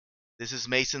This is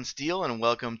Mason Steele, and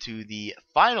welcome to the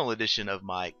final edition of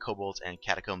my Kobolds and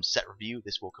Catacombs set review.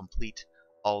 This will complete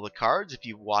all the cards. If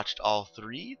you've watched all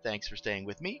three, thanks for staying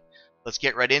with me. Let's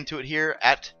get right into it here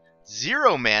at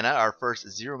 0 mana, our first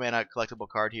 0 mana collectible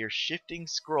card here, Shifting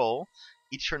Scroll.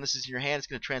 Each turn this is in your hand, it's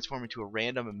going to transform into a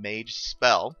random mage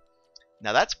spell.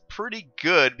 Now that's pretty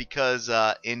good because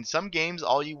in some games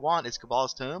all you want is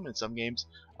Kobolds Catacombs, in some games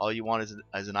all you want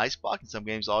is an ice block, in some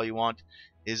games all you want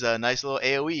is a nice little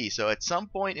AoE. So at some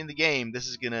point in the game this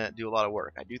is going to do a lot of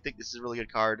work. I do think this is a really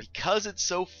good card. Because it's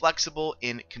so flexible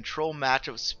in control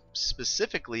matchups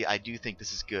specifically, I do think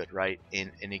this is good, right?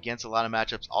 And against a lot of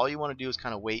matchups, all you want to do is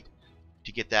kind of wait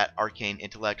to get that Arcane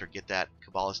Intellect or get that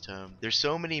Kobolds Tome. There's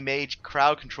so many mage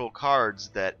crowd control cards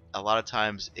that a lot of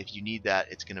times if you need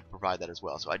that, it's going to provide that as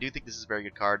well. So I do think this is a very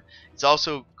good card. It's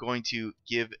also going to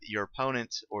give your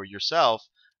opponent or yourself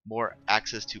more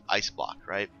access to Ice Block,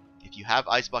 right? If you have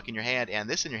Ice Block in your hand and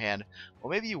this in your hand, well,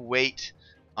 maybe you wait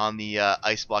on the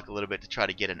Ice Block a little bit to try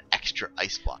to get an extra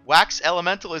Ice Block. Wax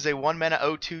Elemental is a 1 mana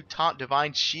 0/2 Taunt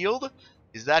Divine Shield.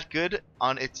 Is that good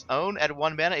on its own at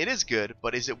 1 mana? It is good,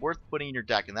 but is it worth putting in your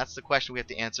deck? And that's the question we have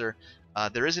to answer.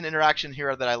 There is an interaction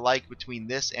here that I like between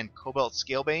this and Cobalt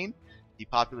Scalebane, the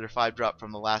popular 5-drop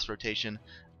from the last rotation.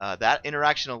 That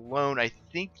interaction alone, I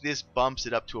think this bumps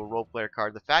it up to a role player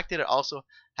card. The fact that it also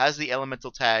has the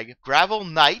elemental tag. Gravel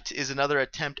Knight is another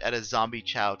attempt at a Zombie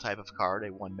Chow type of card, a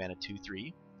 1 mana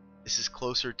 2/3. This is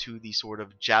closer to the sort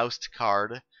of Joust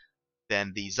card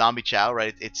than the Zombie Chow,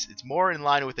 right? It's more in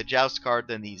line with the Joust card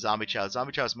than the Zombie Chow.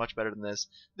 Zombie Chow is much better than this.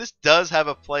 This does have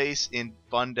a place in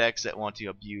fun decks that want to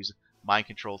abuse Mind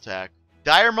Control tag.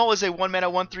 Dire Maul is a 1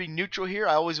 mana 1/3 neutral here.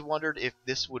 I always wondered if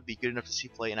this would be good enough to see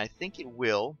play, and I think it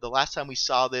will. The last time we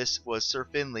saw this was Sir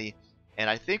Finley, and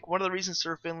I think one of the reasons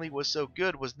Sir Finley was so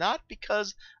good was not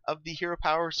because of the hero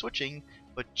power switching,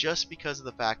 but just because of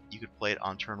the fact you could play it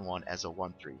on turn 1 as a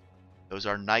 1/3. Those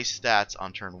are nice stats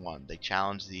on turn 1. They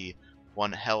challenge the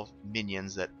 1 health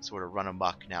minions that sort of run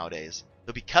amok nowadays.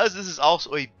 So because this is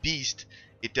also a beast,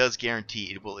 it does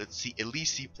guarantee it will at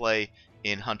least see play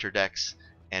in hunter decks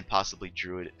and possibly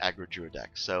druid, aggro druid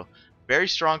decks. So very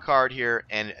strong card here,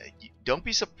 and don't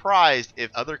be surprised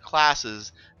if other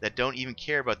classes that don't even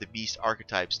care about the beast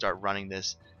archetype start running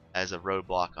this as a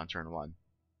roadblock on turn 1.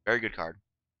 Very good card.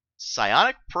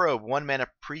 Psionic Probe, 1 mana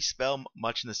pre-spell,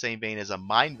 much in the same vein as a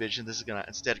Mind Vision. This is going to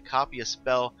instead copy a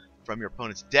spell from your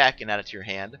opponent's deck and add it to your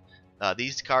hand.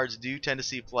 These cards do tend to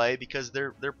see play because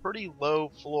they're pretty low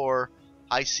floor,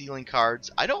 high ceiling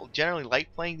cards. I don't generally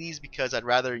like playing these because I'd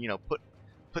rather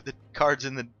put the cards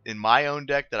in my own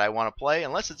deck that I want to play,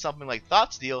 unless it's something like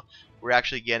Thoughtsteal, we're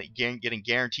actually getting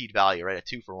guaranteed value, right? A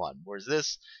 2-for-1. Whereas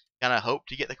this, kind of hope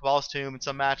to get the Kobolds Tomb in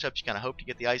some matchups, you kind of hope to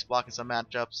get the Ice Block in some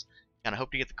matchups, kind of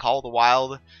hope to get the Call of the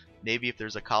Wild. Maybe if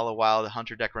there's a Call of the Wild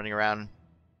hunter deck running around,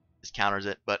 this counters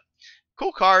it. But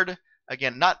cool card.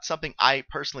 Again, not something I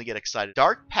personally get excited.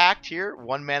 Dark Pact here,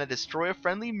 1 mana destroy a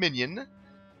friendly minion.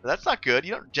 That's not good.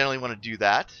 You don't generally want to do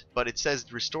that, but it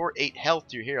says restore 8 health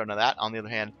to your hero. Now that, on the other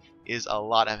hand, is a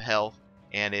lot of health,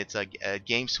 and it's a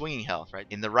game swinging health, right?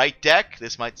 In the right deck,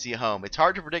 this might see a home. It's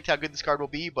hard to predict how good this card will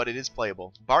be, but it is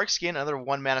playable. Bark Skin, another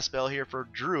 1 mana spell here for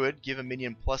Druid. Give a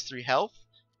minion +3 health,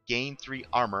 gain 3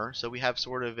 armor. So we have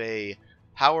sort of a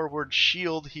power word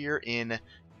shield here in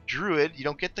Druid. You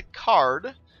don't get the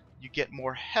card, you get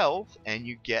more health, and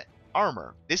you get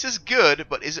armor. This is good,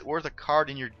 but is it worth a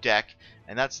card in your deck?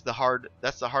 And that's the hard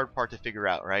part to figure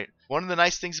out, right? One of the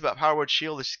nice things about Power Word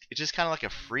Shield is it's just kind of like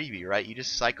a freebie, right? You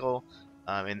just cycle,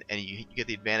 and you get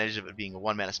the advantage of it being a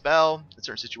 1 mana spell in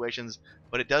certain situations,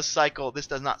 but it does cycle. This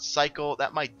does not cycle.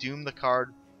 That might doom the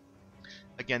card.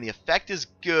 Again, the effect is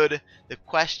good. The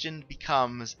question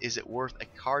becomes, is it worth a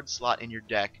card slot in your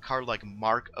deck? A card like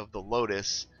Mark of the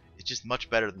Lotus, it's just much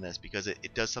better than this because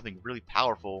it does something really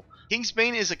powerful.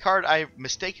 Kingsbane is a card I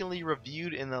mistakenly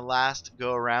reviewed in the last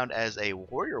go around as a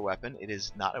warrior weapon. It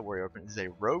is not a warrior weapon, it is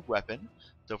a rogue weapon.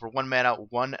 So for 1 mana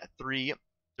 1/3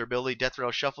 durability, Death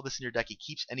Rattle, shuffle this in your deck. It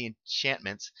keeps any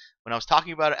enchantments. When I was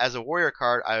talking about it as a warrior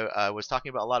card, I was talking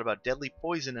about a lot about Deadly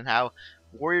Poison and how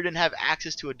warrior didn't have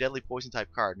access to a Deadly Poison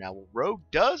type card. Now rogue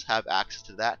does have access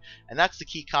to that, and that's the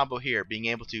key combo here, being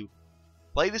able to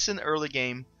play this in the early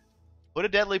game, put a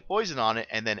Deadly Poison on it,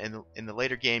 and then in the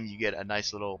later game you get a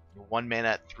nice little 1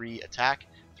 mana 3 attack,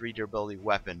 3 durability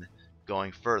weapon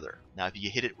going further. Now if you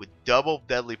hit it with double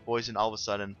Deadly Poison, all of a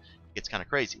sudden it gets kind of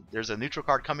crazy. There's a neutral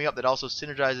card coming up that also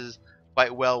synergizes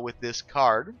quite well with this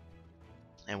card,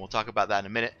 and we'll talk about that in a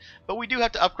minute. But we do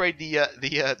have to upgrade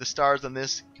the stars on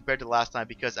this compared to last time,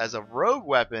 because as a rogue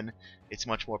weapon it's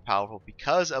much more powerful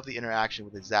because of the interaction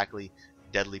with exactly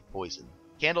Deadly Poison.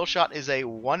 Candle Shot is a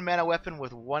 1 mana weapon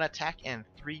with 1 attack and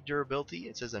 3 durability.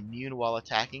 It says immune while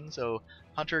attacking, so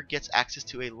Hunter gets access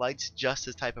to a Light's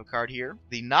Justice type of card here.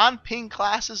 The non-ping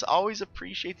classes always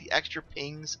appreciate the extra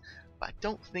pings, but I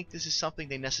don't think this is something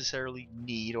they necessarily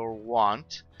need or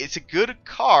want. It's a good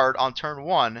card on turn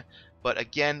 1, but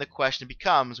again the question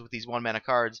becomes, with these 1 mana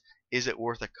cards, is it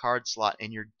worth a card slot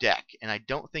in your deck? And I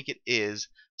don't think it is.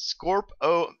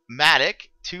 Scorp-O-Matic,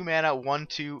 2 mana,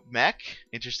 1/2 mech.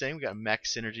 Interesting, we got mech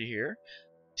synergy here.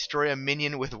 Destroy a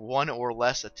minion with 1 or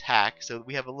less attack. So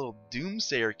we have a little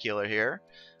Doomsayer Killer here.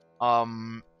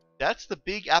 That's the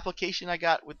big application I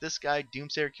got with this guy,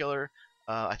 Doomsayer Killer.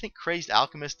 I think Crazed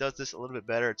Alchemist does this a little bit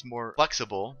better. It's more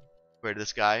flexible compared to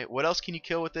this guy. What else can you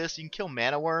kill with this? You can kill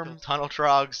Mana Worm, Tunnel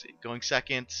Trogs going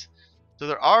second. So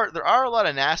there are a lot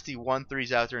of nasty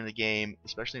 1/3s out there in the game,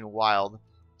 especially in Wild,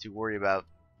 to worry about.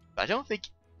 But I don't think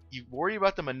you worry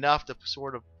about them enough to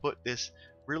sort of put this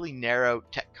really narrow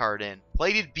tech card in.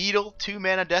 Plated Beetle, 2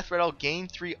 mana, Death Rattle, gain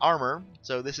 3 armor.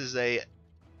 So this is a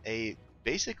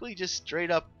basically just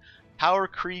straight up power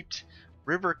creeped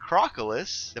River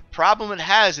Crocodilus. The problem it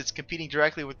has, it's competing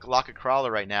directly with Galaka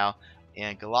Crawler right now,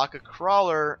 and Galaka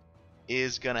Crawler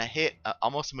is gonna hit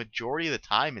almost a majority of the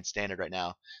time in Standard right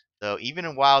now. So even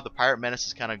in Wild, the Pirate Menace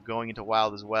is kind of going into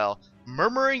Wild as well.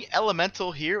 Murmuring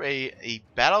Elemental here, a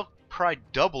Battle Cry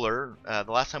Doubler.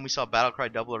 The last time we saw Battle Cry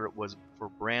Doubler was for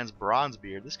Brand's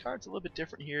Bronzebeard. This card's a little bit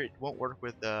different here. It won't work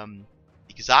with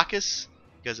Ikazakus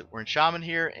because we're in Shaman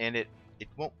here, and it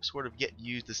won't sort of get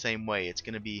used the same way. It's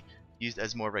going to be used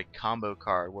as more of a combo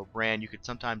card, where Brand, you could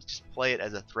sometimes just play it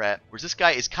as a threat. Whereas this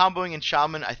guy is comboing in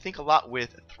Shaman, I think, a lot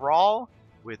with Thrall,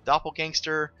 with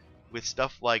Doppelgangster, with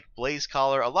stuff like Blaze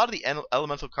Collar. A lot of the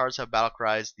elemental cards have battle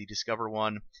cries, the Discover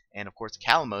one, and of course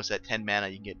Calamos at 10 mana,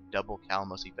 you can get double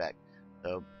Calamos effect.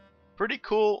 So pretty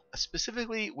cool,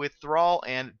 specifically with Thrall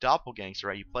and Doppelgangster,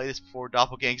 right? You play this before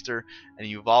Doppelgangster, and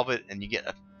you evolve it, and you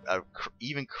get a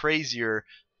even crazier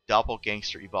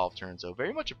Doppelgangster evolve turn. So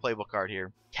very much a playable card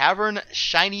here. Cavern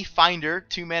Shiny Finder,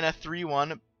 2 mana,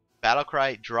 3/1.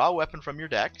 Battlecry, draw a weapon from your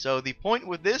deck. So the point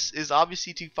with this is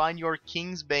obviously to find your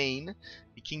King's Bane.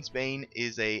 The King's Bane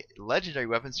is a legendary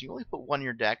weapon, so you only put 1 in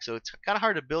your deck, so it's kind of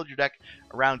hard to build your deck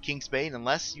around King's Bane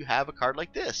unless you have a card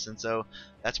like this, and so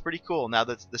that's pretty cool. Now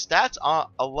the stats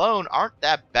alone aren't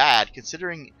that bad,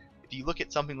 considering if you look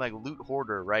at something like Loot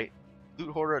Hoarder, right?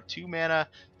 Loot Hoarder, 2 mana,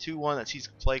 2/1 that sees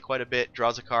play quite a bit,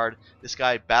 draws a card. This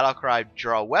guy, Battlecry,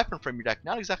 draw a weapon from your deck.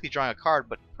 Not exactly drawing a card,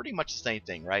 but pretty much the same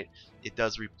thing, right? It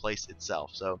does replace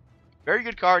itself. So, very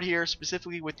good card here,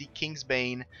 specifically with the King's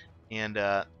Bane,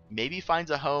 and maybe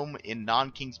finds a home in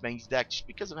non-King's Bane's deck just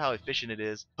because of how efficient it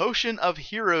is. Potion of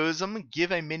Heroism,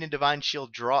 give a minion Divine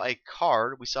Shield, draw a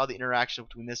card. We saw the interaction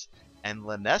between this and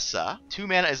Lanessa. 2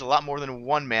 mana is a lot more than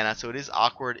 1 mana, so it is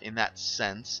awkward in that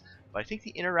sense. But I think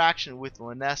the interaction with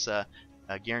Lanessa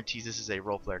guarantees this is a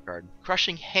role player card.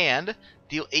 Crushing Hand,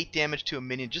 deal 8 damage to a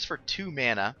minion just for 2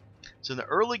 mana. So in the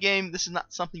early game, this is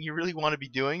not something you really want to be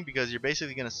doing because you're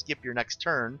basically going to skip your next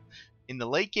turn. In the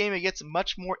late game, it gets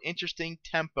much more interesting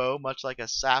tempo, much like a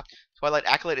sap. Twilight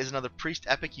Acolyte is another priest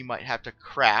epic you might have to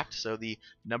craft, so the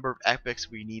number of epics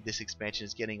we need this expansion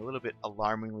is getting a little bit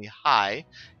alarmingly high.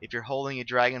 If you're holding a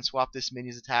dragon, swap this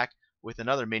minion's attack with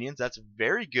another minions. That's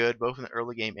very good, both in the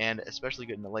early game and especially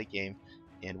good in the late game.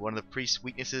 And one of the priest's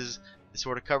weaknesses, it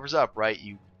sort of covers up, right?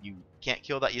 You can't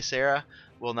kill that Ysera.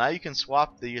 Well, now you can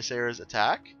swap the Ysera's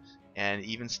attack and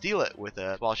even steal it with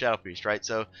a Small Shadow Priest, right?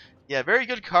 So, yeah, very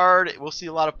good card. We'll see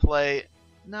a lot of play.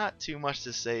 Not too much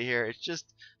to say here. It's just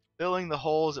filling the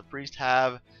holes that priests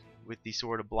have with the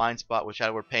sort of blind spot with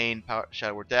Shadow Word Pain,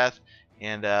 Shadow Word Death,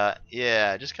 and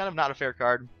yeah, just kind of not a fair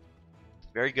card.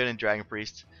 Very good in Dragon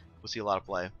Priest. We'll see a lot of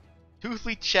play.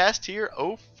 Toothly Chest here,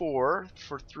 0/4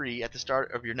 for 3. At the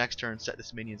start of your next turn, set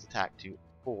this minion's attack to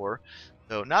 4.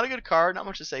 So not a good card, not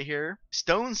much to say here.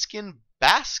 Stone Skin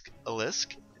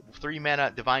Basilisk, 3 mana,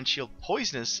 Divine Shield,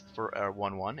 Poisonous for a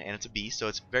 1/1, and it's a beast, so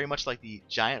it's very much like the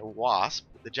Giant Wasp.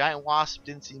 The Giant Wasp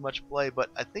didn't see much play,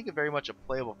 but I think very much a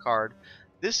playable card.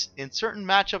 This, in certain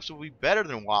matchups, will be better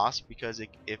than Wasp, because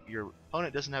if your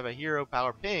opponent doesn't have a hero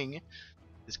power ping,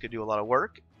 this could do a lot of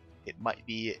work. It might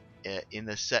be in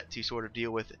the set to sort of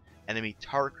deal with enemy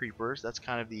Tar Creepers. That's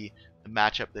kind of the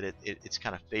matchup that it's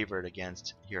kind of favored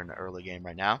against here in the early game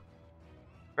right now.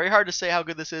 Very hard to say how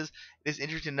good this is. It is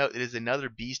interesting to note it is another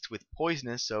beast with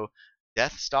Poisonous, so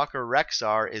Deathstalker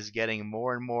Rexar is getting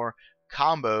more and more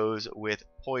combos with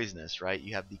Poisonous, right?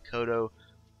 You have the Kodo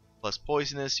plus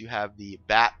Poisonous, you have the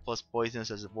Bat plus Poisonous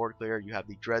as a board clear, you have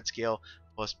the Dreadscale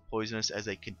plus Poisonous as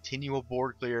a continual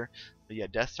board clear. So yeah,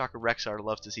 Deathstalker Rexar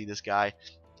loves to see this guy.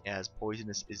 as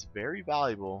poisonous is very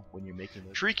valuable when you're making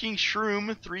those. Shrieking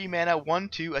Shroom, 3 mana,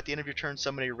 1/2. At the end of your turn,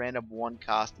 summon a random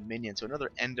 1-cost minion. So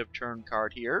another end of turn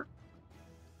card here.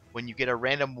 When you get a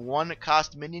random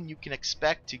 1-cost minion, you can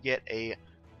expect to get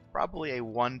probably a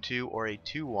 1/2 or a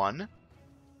 2/1.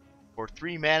 For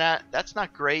 3 mana, that's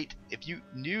not great. If you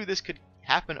knew this could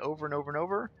happen over and over and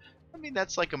over, I mean,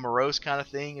 that's like a Morose kind of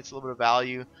thing. It's a little bit of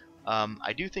value.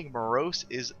 I do think Morose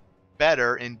is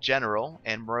better in general,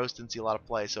 and Morose didn't see a lot of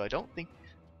play, so I don't think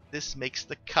this makes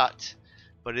the cut,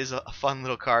 but it is a fun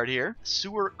little card here.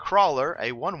 Sewer Crawler,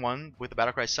 a 1/1 with a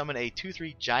battlecry, summon a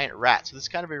 2/3 giant rat. So this is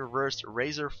kind of a reversed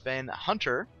Razorfen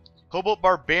Hunter. Cobalt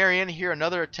Barbarian, here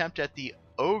another attempt at the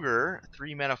Ogre,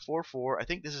 3 mana, 4/4. I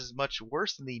think this is much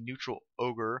worse than the neutral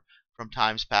Ogre from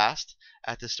times past.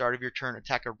 At the start of your turn,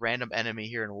 attack a random enemy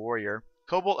here in Warrior.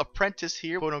 Cobalt Apprentice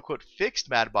here, quote-unquote fixed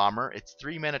Mad Bomber. It's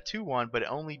 3 mana, 2/1, but it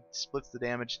only splits the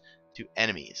damage to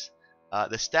enemies.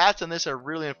 The stats on this are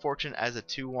really unfortunate as a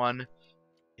 2/1.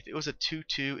 If it was a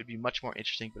 2/2, it'd be much more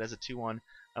interesting, but as a 2/1,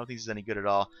 I don't think this is any good at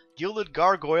all. Gilded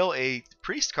Gargoyle, a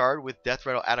priest card with Death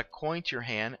Rattle, add a coin to your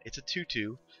hand. It's a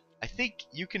 2/2. I think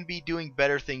you can be doing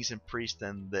better things in priest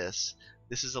than this.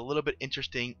 This is a little bit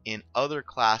interesting in other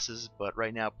classes, but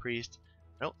right now priest,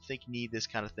 I don't think you need this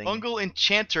kind of thing. Fungal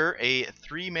Enchanter, a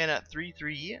 3 mana,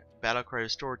 3/3 battlecry,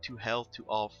 restore 2 health to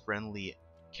all friendly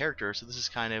characters. So this is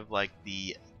kind of like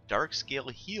the Dark Scale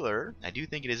Healer. I do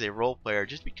think it is a role player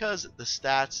just because the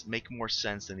stats make more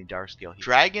sense than the Dark Scale Healer.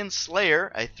 Dragon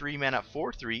Slayer, a 3 mana,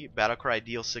 4/3 battlecry,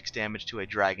 deals 6 damage to a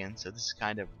dragon. So this is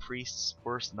kind of priest's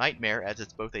worst nightmare, as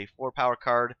it's both a 4-power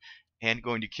card and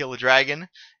going to kill a dragon.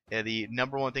 The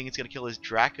number one thing it's going to kill is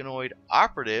Draconoid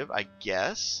Operative, I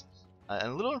guess. And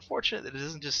a little unfortunate that it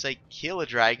doesn't just say kill a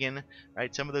dragon,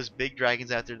 right? Some of those big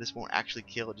dragons out there, this won't actually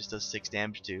kill. It just does 6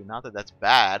 damage to. Not that that's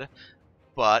bad,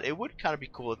 but it would kind of be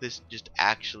cool if this just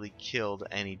actually killed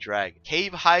any dragon.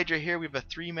 Cave Hydra here, we have a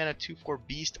 3 mana, 2/4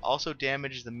 beast. Also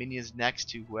damages the minions next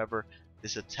to whoever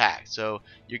this attacks. So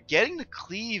you're getting the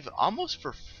cleave almost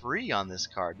for free on this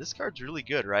card. This card's really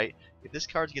good, right? If this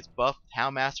card gets buffed,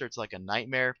 Houndmaster, it's like a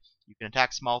nightmare. You can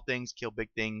attack small things, kill big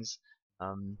things.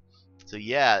 So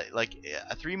yeah, like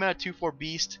a 3 mana, 2/4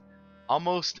 beast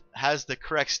almost has the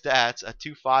correct stats. A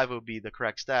 2/5 would be the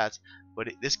correct stats,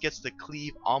 but this gets the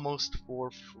cleave almost for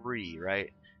free,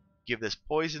 right? Give this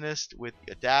poisonous with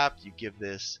adapt, you give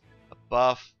this a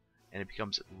buff, and it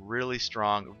becomes really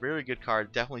strong. A really good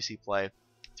card, definitely see play.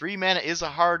 3 mana is a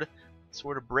hard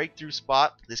sort of breakthrough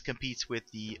spot. This competes with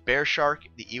the Bear Shark,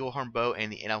 the Eaglehorn Bow,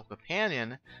 and the Animal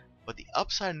Companion, but the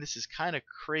upside in this is kind of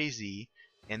crazy.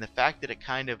 And the fact that it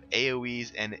kind of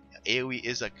AoEs, and AoE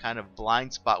is a kind of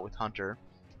blind spot with Hunter.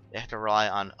 They have to rely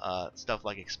on stuff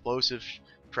like Explosive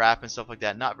Trap and stuff like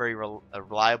that. Not very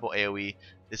reliable AoE.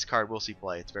 This card will see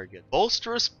play. It's very good.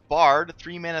 Bolsterous Bard,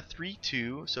 3 mana,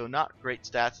 3/2. So not great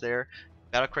stats there.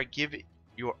 Battlecry, give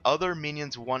your other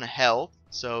minions 1 health.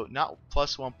 So not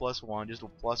 +1/+1, just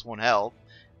 +1 health.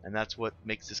 And that's what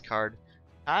makes this card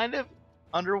kind of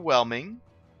underwhelming.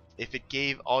 If it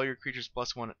gave all your creatures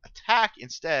 +1 attack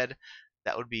instead,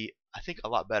 that would be, I think, a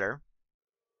lot better.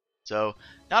 So,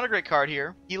 not a great card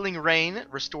here. Healing Rain,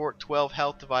 restore 12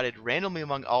 health divided randomly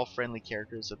among all friendly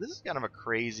characters. So this is kind of a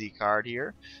crazy card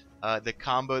here. The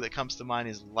combo that comes to mind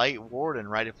is Light Warden,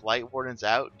 right? If Light Warden's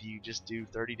out, do you just do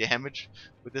 30 damage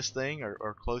with this thing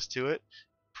or close to it?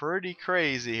 Pretty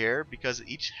crazy here, because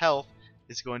each health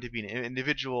is going to be an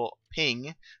individual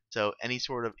ping, so any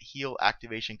sort of heal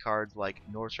activation cards like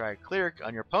Northstride Cleric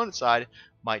on your opponent's side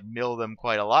might mill them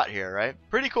quite a lot here, right?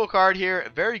 Pretty cool card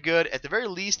here, very good. At the very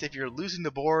least, if you're losing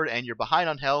the board and you're behind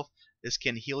on health, this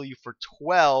can heal you for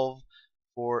 12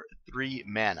 for 3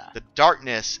 mana. The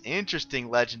Darkness, interesting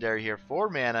legendary here, 4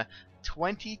 mana,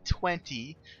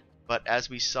 20/20, but as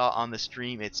we saw on the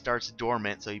stream, it starts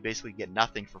dormant, so you basically get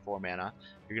nothing for 4 mana.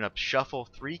 You're going to shuffle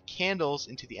 3 candles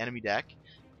into the enemy deck,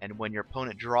 and when your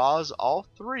opponent draws all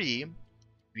 3, you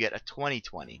get a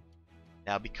 20/20.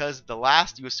 Now, because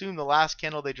you assume the last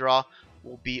candle they draw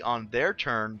will be on their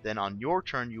turn, then on your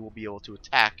turn you will be able to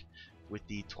attack with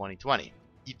the 20/20.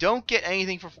 You don't get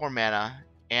anything for 4 mana,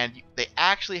 and they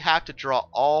actually have to draw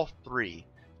all 3.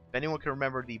 If anyone can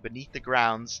remember the Beneath the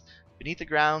Grounds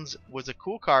was a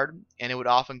cool card, and it would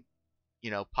often,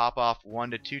 pop off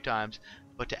 1 to 2 times.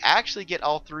 But to actually get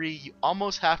all 3, you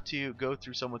almost have to go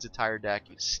through someone's entire deck.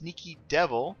 Sneaky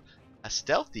Devil, a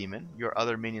stealth demon. Your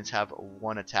other minions have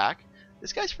 1 attack.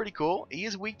 This guy's pretty cool. He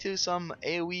is weak to some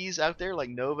AoEs out there like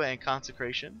Nova and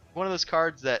Consecration. One of those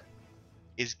cards that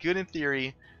is good in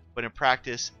theory, but in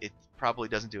practice it probably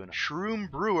doesn't do enough. Shroom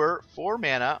Brewer, 4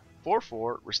 mana,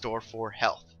 4/4, restore 4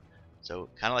 health. So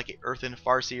kind of like an Earthen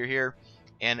Farseer here.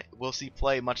 and we'll see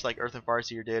play much like Earth and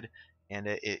Farseer did. And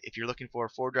if you're looking for a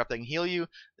 4-drop that can heal you,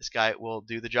 this guy will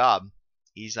do the job.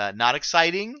 He's not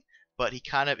exciting, but he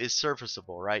kind of is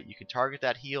serviceable, right? You can target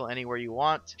that heal anywhere you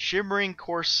want. Shimmering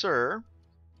Corsair.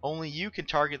 Only you can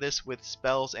target this with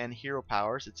spells and hero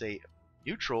powers. It's a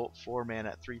neutral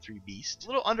 4-mana 3/3 beast. A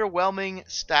little underwhelming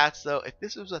stats though. If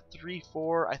this was a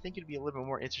 3/4, I think it'd be a little bit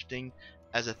more interesting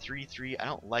as a 3/3. I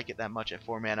don't like it that much at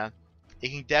 4 mana. It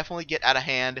can definitely get out of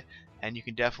hand, and you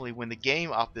can definitely win the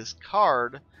game off this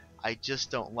card. I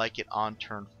just don't like it on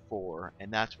turn 4,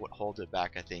 and that's what holds it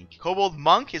back, I think. Kobold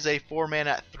Monk is a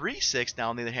 4-mana 3/6.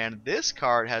 Now, on the other hand, this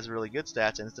card has really good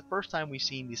stats, and it's the first time we've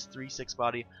seen this 3/6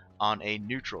 body on a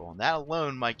neutral, and that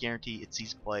alone might guarantee it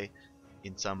sees play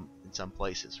in some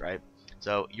places, right?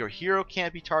 So your hero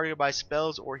can't be targeted by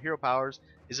spells or hero powers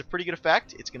is a pretty good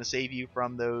effect. It's going to save you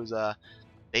from those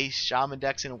base shaman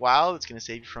decks in wild. It's going to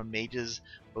save you from mages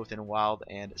both in wild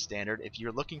and standard. If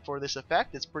you're looking for this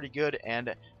effect, it's pretty good,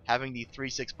 and having the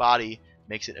 3/6 body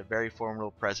makes it a very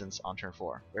formidable presence on turn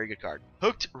 4. Very good card.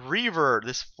 Hooked Reaver,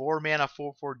 this 4-mana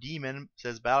 4/4 demon,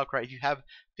 says Battlecry. If you have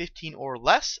 15 or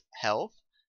less health,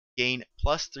 gain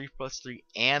 +3/+3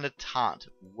 and a taunt.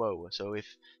 Whoa! So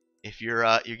if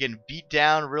you're getting beat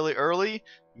down really early,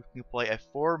 you can play a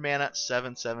 4-mana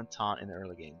 7/7 taunt in the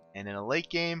early game, and in a late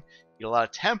game, you get a lot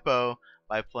of tempo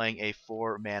by playing a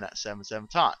 4-mana 7/7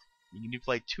 taunt. You can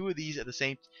play 2 of these at the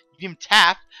same. You can even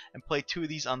tap and play 2 of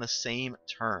these on the same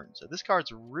turn. So this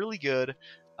card's really good.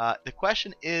 The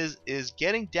question is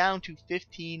getting down to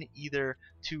 15 either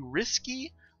too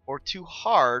risky or too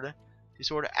hard to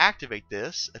sort of activate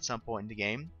this at some point in the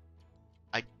game?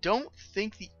 I don't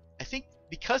think I think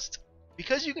because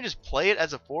you can just play it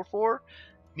as a 4/4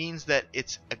 means that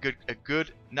it's a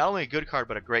good not only a good card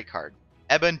but a great card.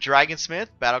 Ebon Dragonsmith,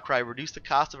 Battlecry, reduce the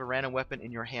cost of a random weapon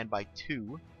in your hand by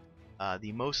 2.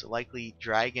 The most likely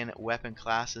dragon weapon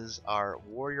classes are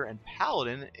Warrior and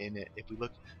Paladin. If we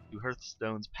look through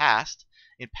Hearthstone's past,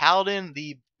 in Paladin,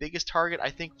 the biggest target I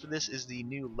think for this is the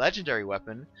new legendary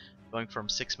weapon, going from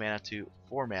 6 mana to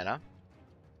 4 mana.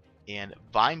 And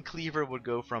Vine Cleaver would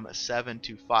go from 7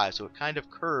 to 5, so it kind of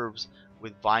curves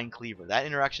with Vine Cleaver. That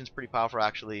interaction is pretty powerful,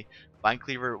 actually. Vine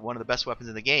Cleaver, one of the best weapons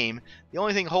in the game. The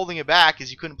only thing holding it back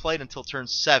is you couldn't play it until turn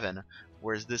 7,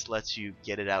 whereas this lets you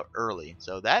get it out early.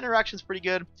 So that interaction is pretty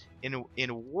good. In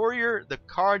Warrior, the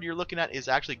card you're looking at is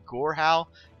actually Gorehowl.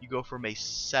 You go from a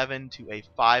 7 to a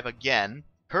 5 again.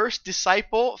 Cursed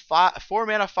Disciple, 4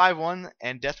 mana 5/1,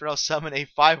 and Death Rattle summon a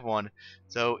 5/1.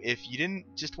 So if you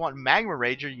didn't just want Magma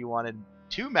Rager, you wanted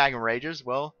 2 Magma Ragers,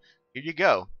 well, here you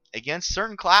go. Against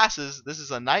certain classes, this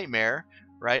is a nightmare,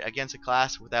 right? Against a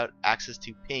class without access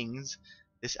to pings,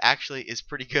 this actually is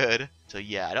pretty good. So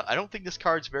yeah, I don't think this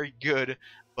card's very good,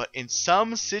 but in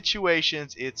some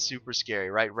situations, it's super scary,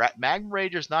 right? Magma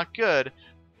Rager's not good,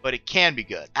 but it can be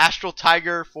good. Astral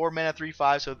Tiger, 4 mana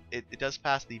 3/5, so it does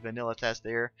pass the vanilla test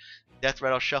there. Death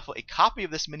Rattle, shuffle a copy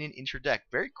of this minion into your deck.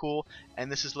 Very cool,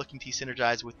 and this is looking to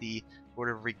synergize with the sort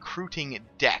of recruiting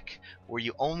deck, where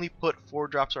you only put 4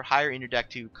 drops or higher in your deck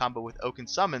to combo with Oaken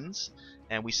Summons,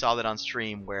 and we saw that on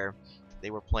stream where they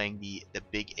were playing the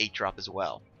big 8-drop as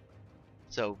well.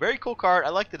 So very cool card. I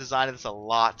like the design of this a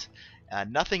lot.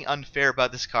 Nothing unfair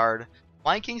about this card.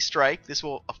 Flanking Strike, this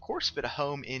will of course fit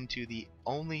home into the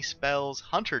Only Spells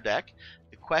Hunter deck.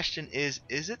 The question is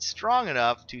it strong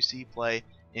enough to see play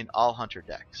in all Hunter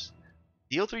decks?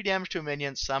 Deal 3 damage to a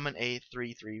minion, summon a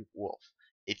 3/3 wolf.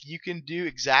 If you can do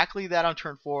exactly that on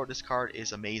turn 4, this card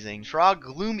is amazing. Trog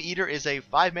Gloom Eater is a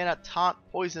 5 mana taunt,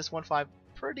 poisonous 1/5,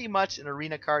 pretty much an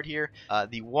arena card here.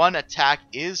 The 1 attack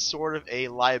is sort of a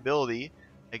liability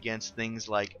against things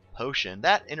like Potion.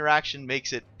 That interaction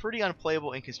makes it pretty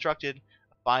unplayable and constructed.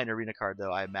 Fine arena card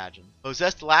though, I imagine.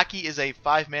 Possessed Lackey is a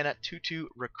 5 mana 2/2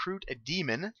 recruit a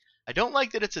demon. I don't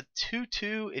like that it's a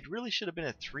 2/2. It really should have been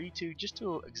a 3/2 just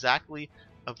to exactly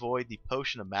avoid the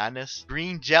Potion of Madness.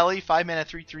 Green Jelly, 5 mana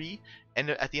 3/3,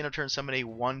 and at the end of turn summon a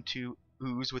 1/2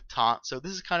 ooze with taunt. So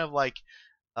this is kind of like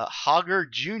Hogger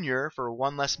Jr. For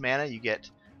 1 less mana. You get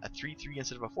a 3/3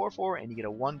 instead of a 4/4, and you get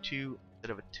a 1/2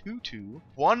 instead of a 2/2.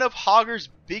 One of Hogger's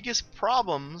biggest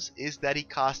problems is that he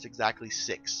costs exactly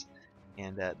 6.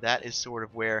 And that is sort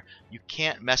of where you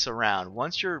can't mess around.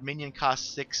 Once your minion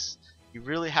costs 6, you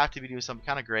really have to be doing something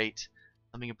kind of great,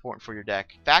 something important for your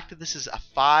deck. The fact that this is a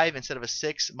 5 instead of a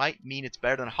 6 might mean it's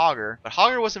better than Hogger, but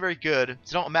Hogger wasn't very good,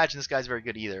 so don't imagine this guy's very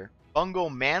good either. Bungle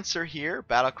Mancer here,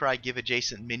 Battlecry, give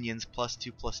adjacent minions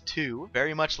 +2/+2.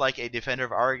 Very much like a Defender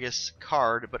of Argus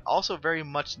card, but also very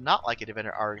much not like a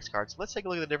Defender of Argus card. So let's take a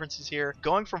look at the differences here.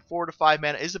 Going from 4 to 5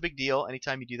 mana is a big deal.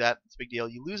 Anytime you do that, it's a big deal.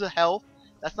 You lose a health.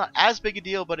 That's not as big a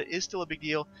deal, but it is still a big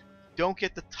deal. don't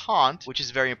get the taunt, which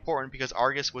is very important because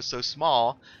Argus was so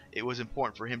small, it was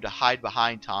important for him to hide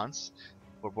behind taunts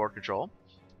for board control.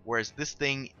 Whereas this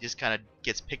thing just kind of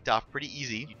gets picked off pretty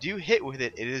easy. You do hit with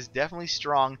it, it is definitely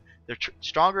strong. They're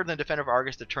stronger than Defender of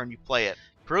Argus the turn you play it.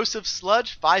 Corrosive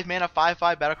Sludge, 5 mana,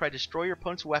 5/5, battlecry, destroy your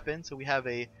opponent's weapon. So we have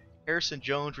a Harrison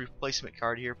Jones replacement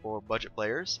card here for budget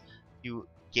players. You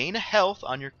gain a health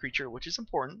on your creature, which is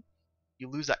important. You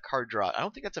lose that card draw. I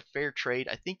don't think that's a fair trade.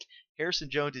 I think Harrison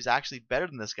Jones is actually better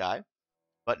than this guy.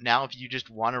 But now if you just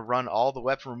want to run all the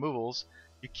weapon removals,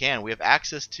 you can. We have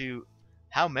access to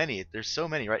how many? There's so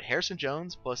many, right? Harrison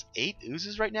Jones plus 8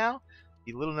 oozes right now.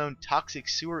 The little known Toxic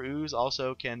Sewer Ooze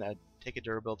also can take a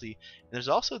durability. And there's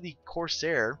also the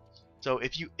Corsair. So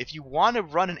if you want to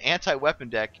run an anti-weapon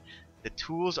deck, the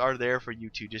tools are there for you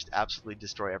to just absolutely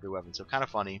destroy every weapon. So kind of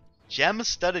funny.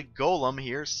 Gem-Studded Golem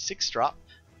here, 6-drop,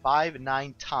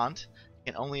 5/9 taunt.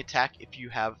 Can only attack if you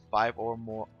have 5 or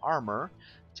more armor.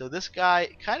 So this guy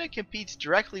kind of competes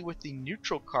directly with the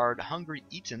neutral card Hungry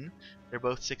Eaton. They're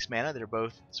both 6 mana. They're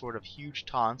both sort of huge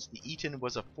taunts. The Eaton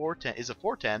was a 4/10, is a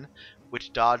 4/10,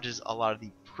 which dodges a lot of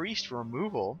the priest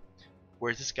removal,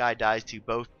 whereas this guy dies to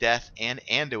both Death and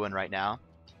Anduin right now.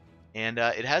 And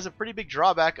it has a pretty big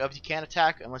drawback of you can't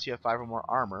attack unless you have 5 or more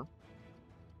armor.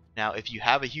 Now, if you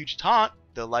have a huge taunt,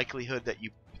 the likelihood that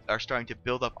you are starting to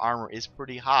build up armor is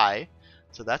pretty high.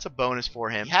 So that's a bonus for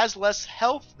him. He has less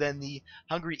health than the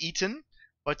Hungry Eaton,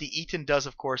 but the Eaton does,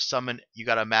 of course, summon, you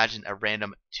gotta imagine, a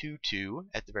random 2/2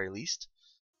 at the very least.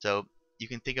 So you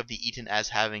can think of the Eaton as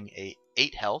having a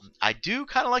 8 health. I do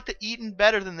kind of like the Eaton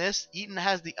better than this. Eaton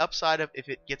has the upside of if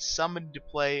it gets summoned to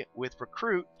play with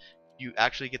Recruit, you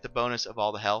actually get the bonus of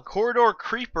all the health. Corridor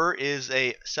Creeper is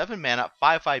a 7 mana,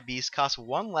 5/5 beast, costs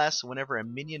 1 less whenever a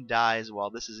minion dies while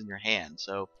this is in your hand.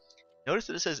 So notice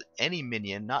that it says any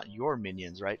minion, not your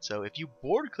minions, right? So if you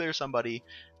board clear somebody,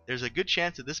 there's a good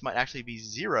chance that this might actually be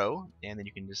 0, and then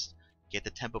you can just get the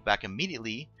tempo back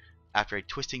immediately after a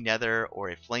Twisting Nether or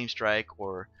a Flame Strike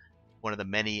or one of the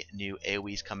many new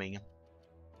AoEs coming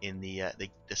in the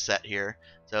set here.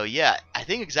 So yeah, I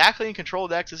think exactly in control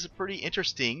decks this is pretty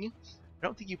interesting. I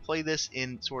don't think you play this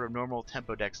in sort of normal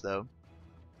tempo decks though.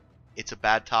 It's a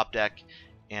bad top deck,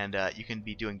 and you can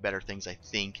be doing better things, I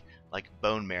think, like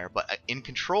Bone Mare. But in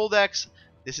control decks,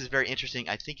 this is very interesting.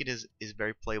 I think it is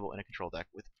very playable in a control deck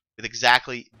with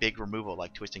exactly big removal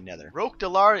like Twisting Nether. Roque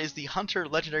Dalar is the Hunter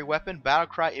legendary weapon.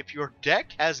 Battlecry, if your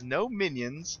deck has no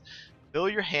minions, fill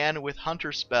your hand with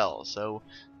Hunter spells. So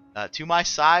to my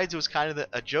sides, it was kind of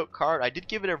a joke card. I did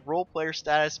give it a role player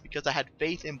status because I had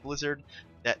faith in Blizzard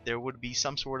that there would be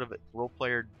some sort of role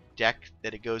player deck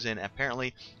that it goes in.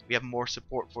 Apparently we have more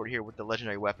support for it here with the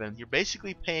legendary weapon. You're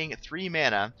basically paying 3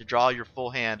 mana to draw your full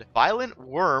hand. Violent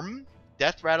Worm,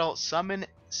 Death Rattle, summon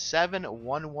 7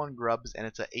 1/1 grubs, and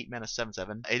it's a 8 mana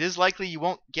 7/7. It is likely you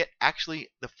won't get actually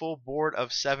the full board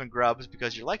of 7 grubs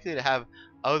because you're likely to have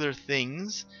other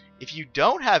things. If you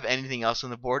don't have anything else on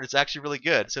the board, it's actually really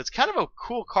good. So it's kind of a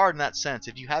cool card in that sense.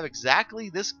 If you have exactly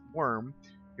this worm,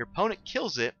 your opponent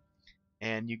kills it,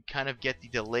 and you kind of get the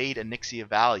delayed Onyxia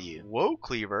value. Woe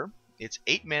Cleaver, it's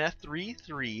 8 mana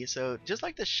 3/3, so just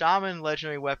like the Shaman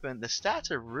legendary weapon, the stats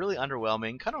are really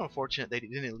underwhelming. Kind of unfortunate they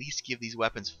didn't at least give these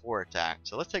weapons 4 attack.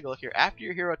 So let's take a look here. After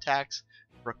your hero attacks,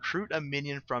 recruit a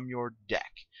minion from your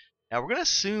deck. Now we're going to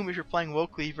assume if you're playing Woe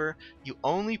Cleaver, you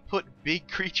only put big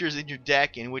creatures in your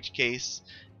deck, in which case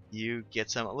you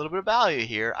get a little bit of value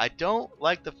here. I don't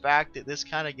like the fact that this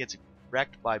kind of gets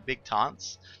wrecked by big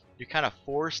taunts. You're kind of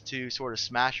forced to sort of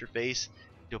smash your face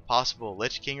into a possible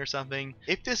Lich King or something.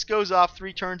 If this goes off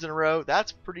 3 turns in a row,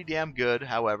 that's pretty damn good,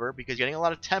 however, because you're getting a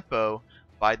lot of tempo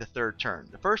by the 3rd turn.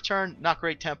 The 1st turn, not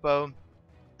great tempo.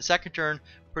 The 2nd turn,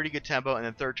 pretty good tempo. And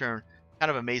then 3rd turn, kind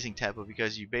of amazing tempo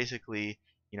because you basically,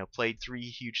 played 3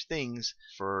 huge things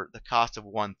for the cost of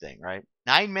 1 thing, right?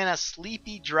 9 mana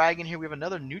Sleepy Dragon here. We have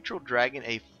another neutral dragon,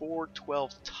 a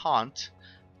 4/12 taunt.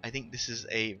 I think this is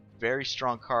a very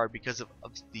strong card because of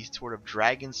these sort of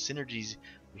dragon synergies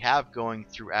we have going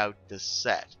throughout the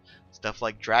set. Stuff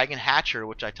like Dragon Hatcher,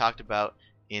 which I talked about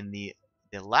in the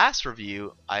last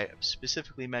review. I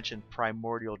specifically mentioned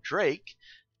Primordial Drake.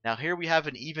 Now here we have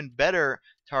an even better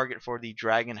target for the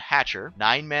Dragon Hatcher.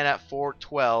 9 mana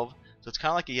 4/12. So it's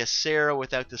kind of like a Ysera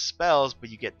without the spells,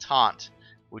 but you get Taunt,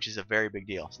 which is a very big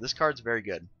deal. So this card's very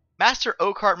good. Master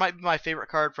Oakheart might be my favorite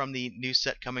card from the new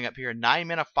set coming up here. 9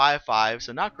 mana 5/5,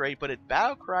 so not great, but at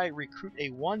Battlecry, recruit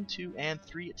a 1, 2, and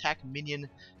 3 attack minion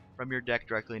from your deck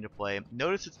directly into play.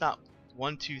 Notice it's not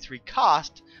 1, 2, 3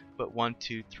 cost, but 1,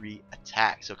 2, 3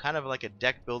 attack. So kind of like a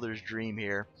deck builder's dream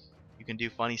here. You can do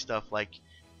funny stuff like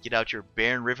get out your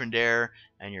Baron Rivendare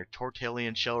and your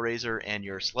Tortalian Shellraiser and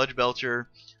your Sludge Belcher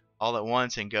all at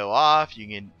once and go off. You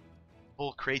can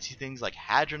pull crazy things like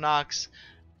Hadronox,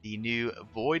 the new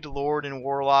Void Lord and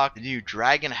Warlock, the new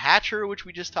Dragon Hatcher, which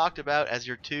we just talked about, as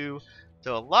your 2.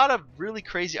 So a lot of really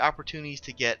crazy opportunities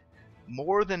to get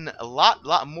a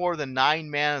lot more than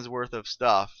 9 mana's worth of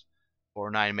stuff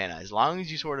for 9 mana. As long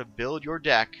as you sort of build your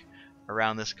deck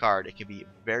around this card, it can be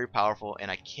very powerful, and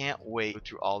I can't wait to go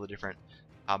through all the different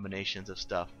combinations of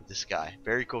stuff with this guy.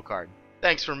 Very cool card.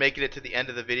 Thanks for making it to the end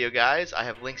of the video, guys. I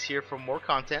have links here for more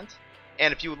content.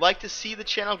 And if you would like to see the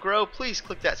channel grow, please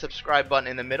click that subscribe button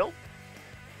in the middle.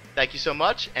 Thank you so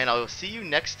much, and I will see you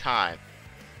next time.